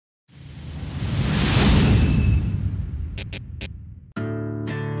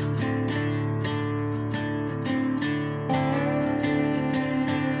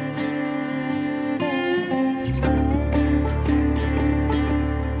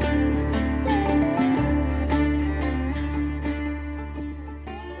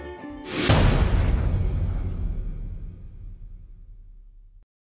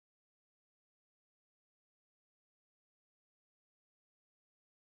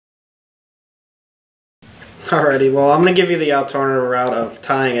Alrighty, well, I'm going to give you the alternative route of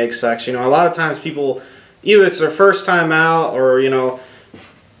tying egg sacs. You know, a lot of times people, either it's their first time out or, you know,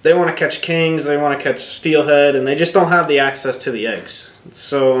 they want to catch kings, they want to catch steelhead, and they just don't have the access to the eggs.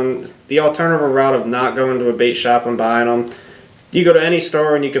 So the alternative route of not going to a bait shop and buying them, you go to any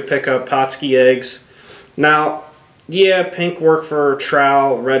store and you could pick up Pautzke eggs. Now, yeah, pink work for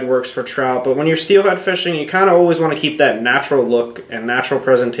trout, red works for trout, but when you're steelhead fishing, you kind of always want to keep that natural look and natural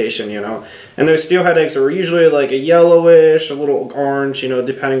presentation, you know. And those steelhead eggs are usually like a yellowish, a little orange, you know,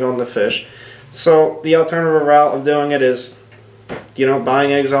 depending on the fish. So the alternative route of doing it is, you know,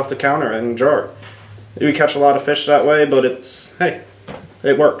 buying eggs off the counter in a jar. We catch a lot of fish that way, but it's, hey,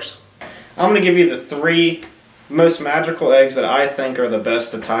 it works. I'm going to give you the 3 most magical eggs that I think are the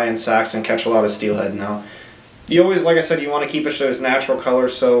best to tie in sacks and catch a lot of steelhead. Now, you always, like I said, you want to keep it those natural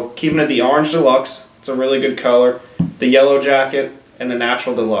colors, so keeping it the Orange Deluxe, it's a really good color, the Yellow Jacket, and the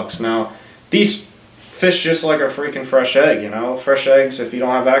Natural Deluxe. Now, these fish just like a freaking fresh egg, you know. Fresh eggs, if you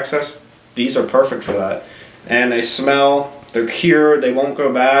don't have access, these are perfect for that. And they smell, they're cured, they won't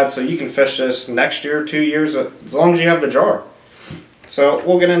go bad, so you can fish this next year, 2 years, as long as you have the jar. So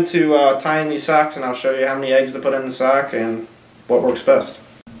we'll get into tying these sacks, and I'll show you how many eggs to put in the sack and what works best.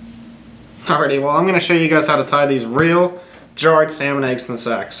 Alrighty, well, I'm going to show you guys how to tie these real jarred salmon eggs in the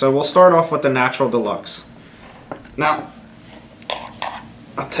sack. So we'll start off with the Natural Deluxe. Now,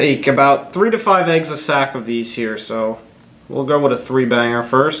 I'll take about 3 to 5 eggs a sack of these here, so we'll go with a 3-banger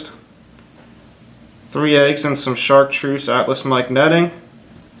first. 3 eggs and some chartreuse Atlas Mike netting.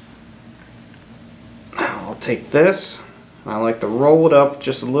 Now I'll take this, and I like to roll it up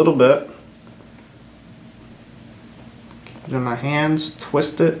just a little bit. Get it in my hands,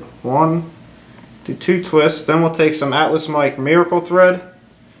 twist it, 1, do 2 twists. Then we'll take some Atlas Mike Miracle thread.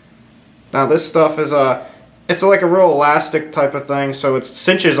 Now this stuff is it's like a real elastic type of thing, so it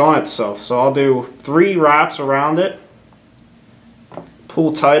cinches on itself. So I'll do 3 wraps around it,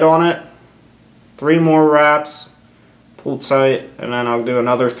 pull tight on it, 3 more wraps, pull tight, and then I'll do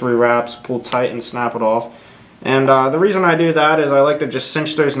another 3 wraps, pull tight, and snap it off. And the reason I do that is I like to just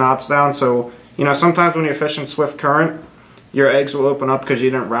cinch those knots down, so, you know, sometimes when you're fishing swift current, your eggs will open up because you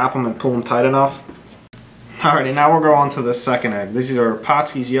didn't wrap them and pull them tight enough. Alrighty, now we'll go on to the second egg. These are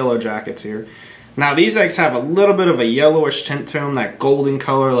Pautzke's Yellow Jackets here. Now these eggs have a little bit of a yellowish tint to them, that golden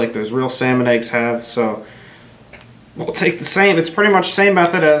color like those real salmon eggs have, so we'll take the same, it's pretty much the same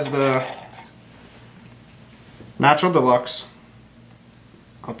method as the Natural Deluxe.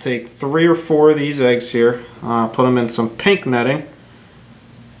 I'll take 3 or 4 of these eggs here, put them in some pink netting.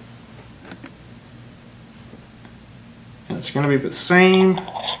 And it's going to be the same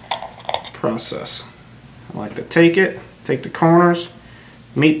process. I like to take the corners,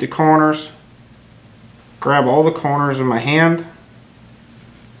 meet the corners, grab all the corners in my hand,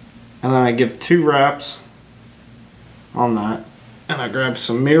 and then I give 2 wraps on that. And I grab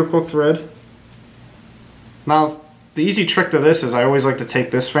some Miracle thread. Now, the easy trick to this is I always like to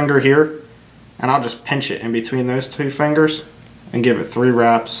take this finger here and I'll just pinch it in between those 2 fingers and give it 3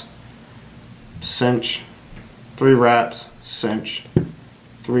 wraps, cinch, 3 wraps, cinch,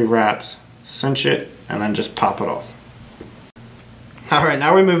 3 wraps, cinch it, and then just pop it off. Alright,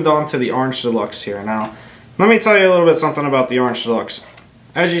 now we moved on to the Orange Deluxe here. Now, let me tell you a little bit something about the Orange Deluxe.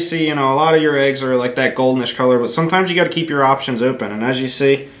 As you see, you know, a lot of your eggs are like that goldenish color, but sometimes you got to keep your options open. And as you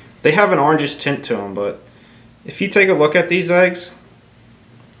see, they have an orangish tint to them, but if you take a look at these eggs,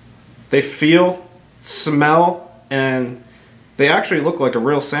 they feel, smell, and they actually look like a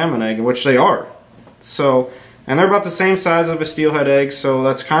real salmon egg, which they are. So, and they're about the same size of a steelhead egg, so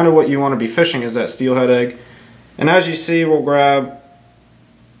that's kind of what you want to be fishing, is that steelhead egg. And as you see, we'll grab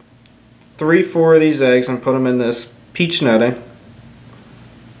 3, 4 of these eggs and put them in this peach netting.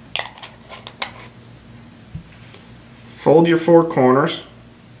 Fold your 4 corners.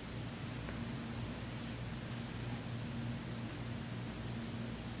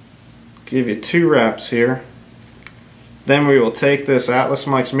 Give you 2 wraps here. Then we will take this Atlas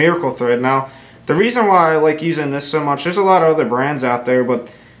Mike's Miracle thread. Now, the reason why I like using this so much, there's a lot of other brands out there, but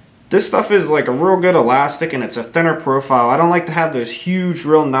this stuff is like a real good elastic and it's a thinner profile. I don't like to have those huge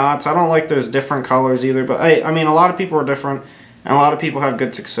real knots. I don't like those different colors either, but hey, I mean, a lot of people are different and a lot of people have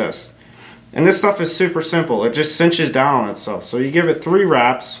good success. And this stuff is super simple. It just cinches down on itself. So you give it 3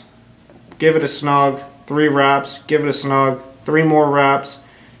 wraps, give it a snug, 3 wraps, give it a snug, 3 more wraps,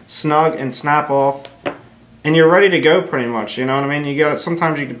 snug, and snap off, and you're ready to go pretty much, you know what I mean? You got it.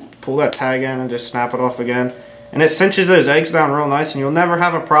 Sometimes you can pull that tag in and just snap it off again, and it cinches those eggs down real nice, and you'll never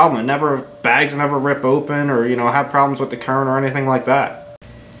have a problem. Bags never rip open, or, you know, have problems with the current or anything like that.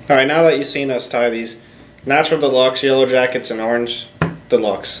 Alright, now that you've seen us tie these Natural Deluxe, Yellow Jackets, and Orange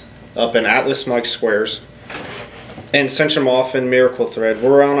Deluxe up in Atlas Mike squares, and cinch them off in miracle thread.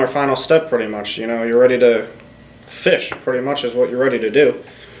 We're on our final step pretty much. You know, you're ready to fish pretty much is what you're ready to do.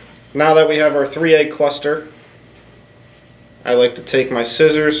 Now that we have our 3-egg cluster, I like to take my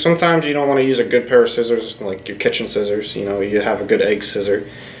scissors. Sometimes you don't want to use a good pair of scissors like your kitchen scissors. You know, you have a good egg scissor.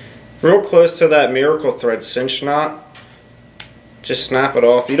 Real close to that miracle thread cinch knot, just snap it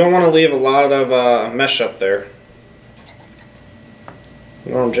off. You don't want to leave a lot of mesh up there.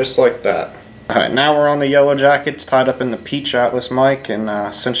 You want them just like that. Alright, now we're on the yellow jackets, tied up in the peach Atlas Mike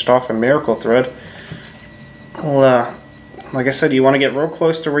and cinched off in miracle thread. Well, like I said, you want to get real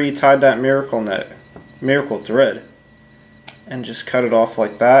close to where you tied that miracle thread, and just cut it off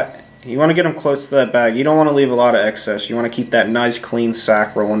like that. You want to get them close to that bag. You don't want to leave a lot of excess. You want to keep that nice clean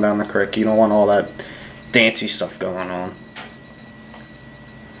sack rolling down the creek. You don't want all that dancy stuff going on.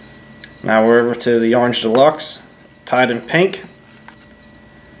 Now we're over to the Orange Deluxe, tied in pink.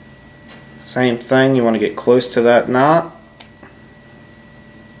 Same thing, you want to get close to that knot.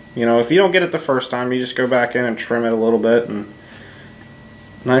 You know, if you don't get it the first time, you just go back in and trim it a little bit, and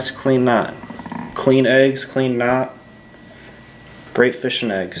nice clean knot. Clean eggs, clean knot. Great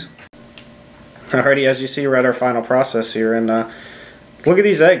fishing eggs. Alrighty, as you see, we're at our final process here, and look at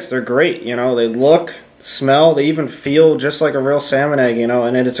these eggs. They're great. You know, they look, smell, they even feel just like a real salmon egg. You know,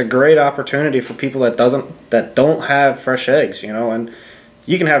 and it's a great opportunity for people that don't have fresh eggs. You know, and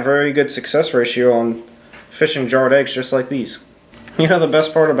you can have very good success ratio on fishing jarred eggs just like these. You know, the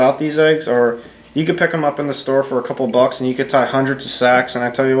best part about these eggs are you could pick them up in the store for a couple bucks, and you could tie hundreds of sacks. And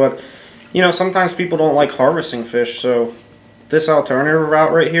I tell you what, you know, sometimes people don't like harvesting fish, so this alternative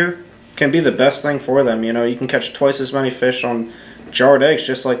route right here can be the best thing for them. You know, you can catch twice as many fish on jarred eggs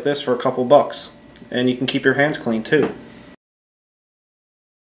just like this for a couple bucks, and you can keep your hands clean too.